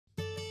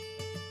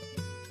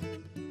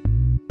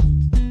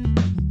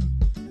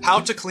How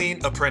to clean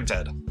a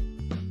printhead.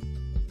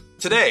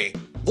 Today,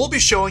 we'll be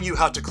showing you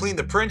how to clean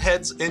the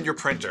printheads in your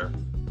printer.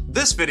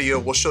 This video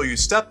will show you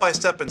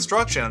step-by-step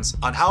instructions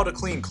on how to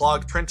clean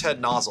clogged printhead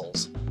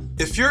nozzles.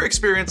 If you're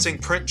experiencing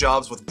print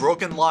jobs with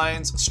broken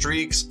lines,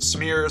 streaks,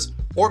 smears,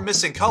 or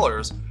missing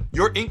colors,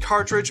 your ink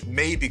cartridge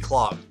may be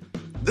clogged.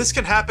 This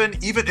can happen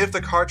even if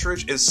the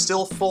cartridge is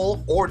still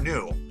full or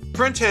new.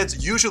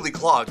 Printheads usually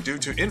clog due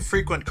to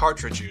infrequent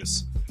cartridge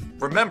use.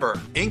 Remember,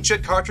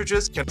 inkjet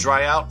cartridges can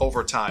dry out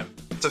over time.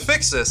 To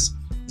fix this,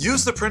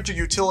 use the printer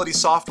utility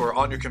software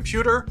on your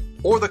computer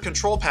or the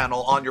control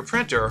panel on your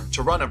printer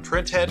to run a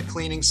printhead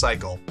cleaning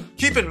cycle.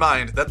 Keep in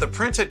mind that the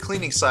printhead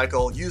cleaning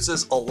cycle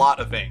uses a lot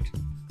of ink.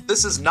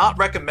 This is not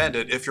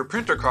recommended if your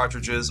printer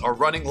cartridges are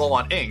running low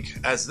on ink,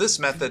 as this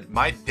method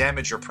might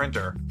damage your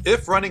printer.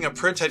 If running a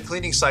printhead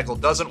cleaning cycle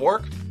doesn't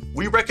work,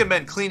 we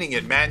recommend cleaning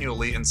it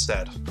manually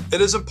instead.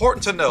 It is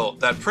important to note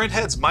that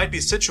printheads might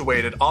be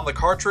situated on the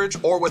cartridge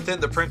or within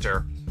the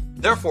printer.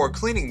 Therefore,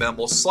 cleaning them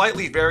will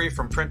slightly vary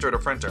from printer to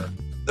printer.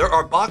 There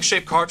are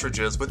box-shaped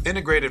cartridges with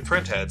integrated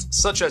printheads,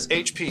 such as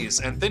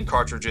HPs, and thin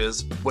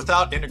cartridges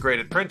without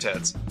integrated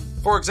printheads.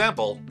 For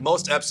example,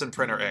 most Epson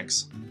printer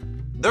inks.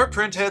 Their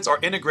printheads are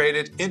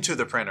integrated into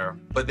the printer,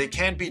 but they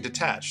can be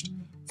detached.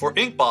 For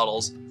ink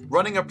bottles,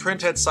 running a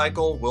printhead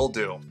cycle will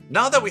do.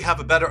 Now that we have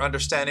a better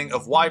understanding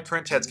of why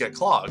printheads get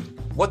clogged,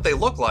 what they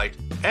look like,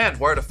 and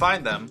where to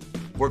find them,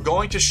 we're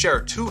going to share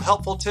 2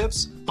 helpful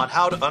tips on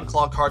how to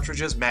unclog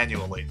cartridges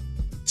manually.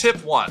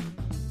 Tip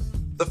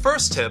 1. The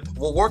first tip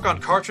will work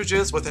on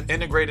cartridges with an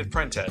integrated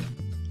printhead.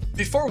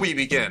 Before we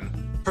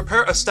begin,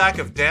 prepare a stack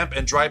of damp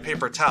and dry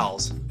paper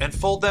towels and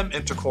fold them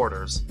into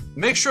quarters.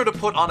 Make sure to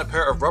put on a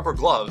pair of rubber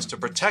gloves to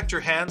protect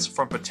your hands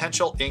from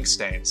potential ink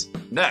stains.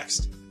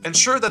 Next,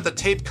 ensure that the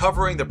tape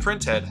covering the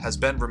printhead has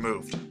been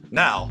removed.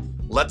 Now,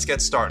 let's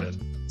get started.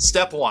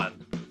 Step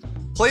 1.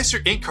 Place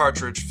your ink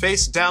cartridge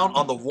face down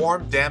on the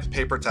warm, damp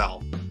paper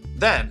towel.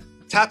 Then,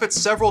 tap it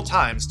several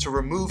times to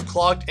remove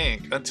clogged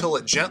ink until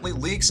it gently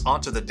leaks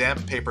onto the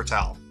damp paper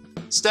towel.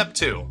 Step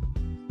 2.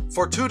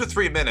 For 2 to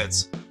 3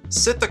 minutes,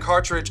 sit the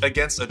cartridge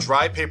against a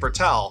dry paper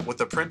towel with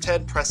the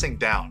printhead pressing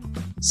down.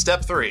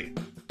 Step 3.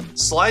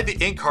 Slide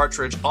the ink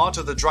cartridge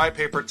onto the dry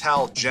paper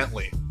towel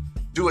gently.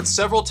 Do it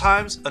several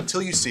times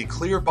until you see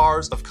clear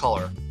bars of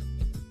color.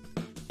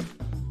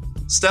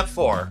 Step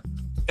 4.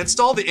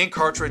 Install the ink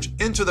cartridge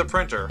into the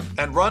printer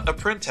and run a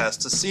print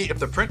test to see if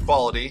the print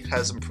quality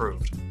has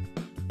improved.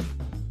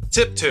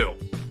 Tip 2.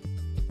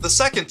 The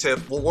second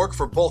tip will work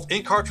for both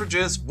ink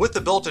cartridges with the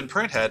built-in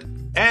printhead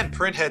and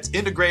printheads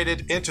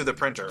integrated into the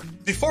printer.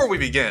 Before we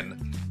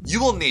begin,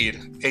 you will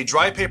need a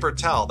dry paper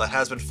towel that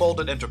has been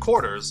folded into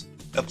quarters,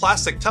 a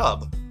plastic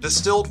tub,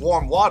 distilled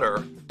warm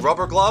water,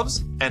 rubber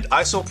gloves, and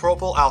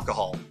isopropyl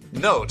alcohol.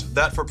 Note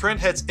that for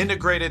printheads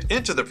integrated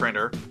into the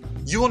printer,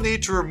 you will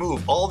need to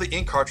remove all the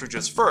ink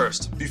cartridges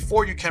first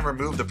before you can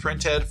remove the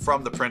printhead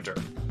from the printer.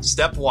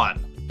 Step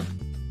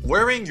 1.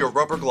 Wearing your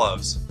rubber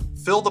gloves,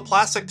 fill the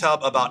plastic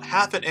tub about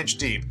 ½ an inch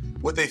deep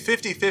with a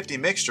 50-50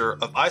 mixture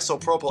of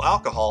isopropyl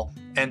alcohol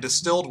and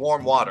distilled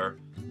warm water,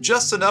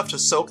 just enough to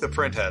soak the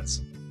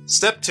printheads.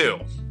 Step 2.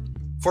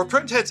 For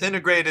printheads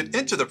integrated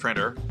into the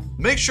printer,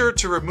 make sure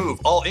to remove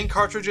all ink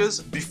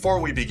cartridges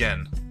before we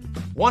begin.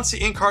 Once the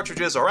ink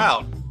cartridges are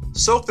out,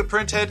 soak the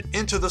printhead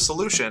into the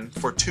solution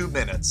for 2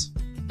 minutes.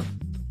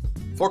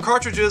 For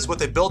cartridges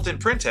with a built-in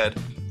printhead,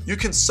 you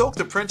can soak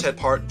the printhead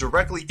part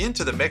directly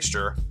into the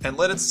mixture and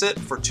let it sit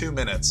for 2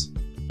 minutes.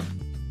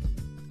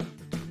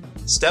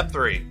 Step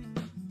 3.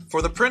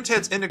 For the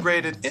printheads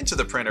integrated into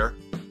the printer,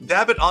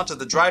 dab it onto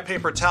the dry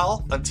paper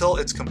towel until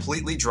it's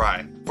completely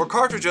dry. For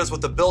cartridges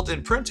with a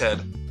built-in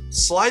printhead,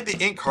 slide the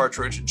ink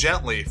cartridge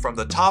gently from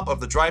the top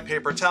of the dry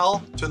paper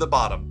towel to the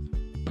bottom.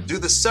 Do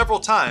this several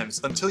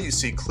times until you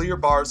see clear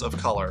bars of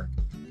color.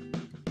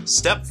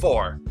 Step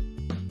 4.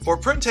 For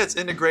printheads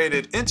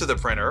integrated into the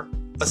printer,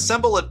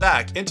 assemble it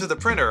back into the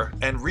printer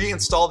and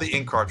reinstall the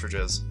ink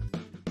cartridges.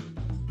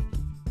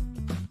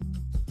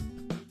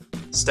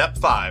 Step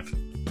 5.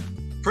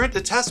 Print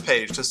a test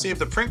page to see if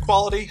the print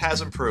quality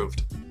has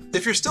improved.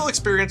 If you're still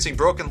experiencing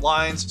broken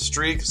lines,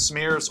 streaks,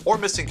 smears, or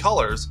missing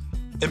colors,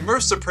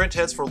 immerse the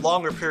printheads for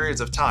longer periods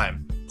of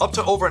time, up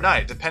to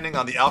overnight depending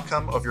on the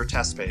outcome of your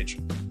test page.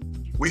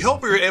 We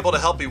hope we were able to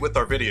help you with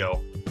our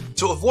video.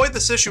 To avoid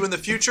this issue in the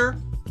future,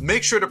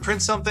 make sure to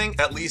print something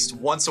at least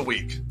once a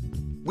week.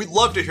 We'd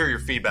love to hear your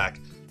feedback.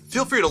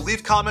 Feel free to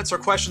leave comments or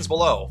questions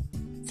below.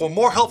 For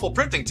more helpful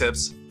printing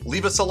tips,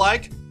 leave us a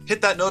like, hit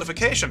that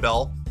notification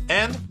bell,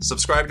 and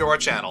subscribe to our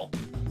channel.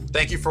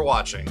 Thank you for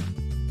watching.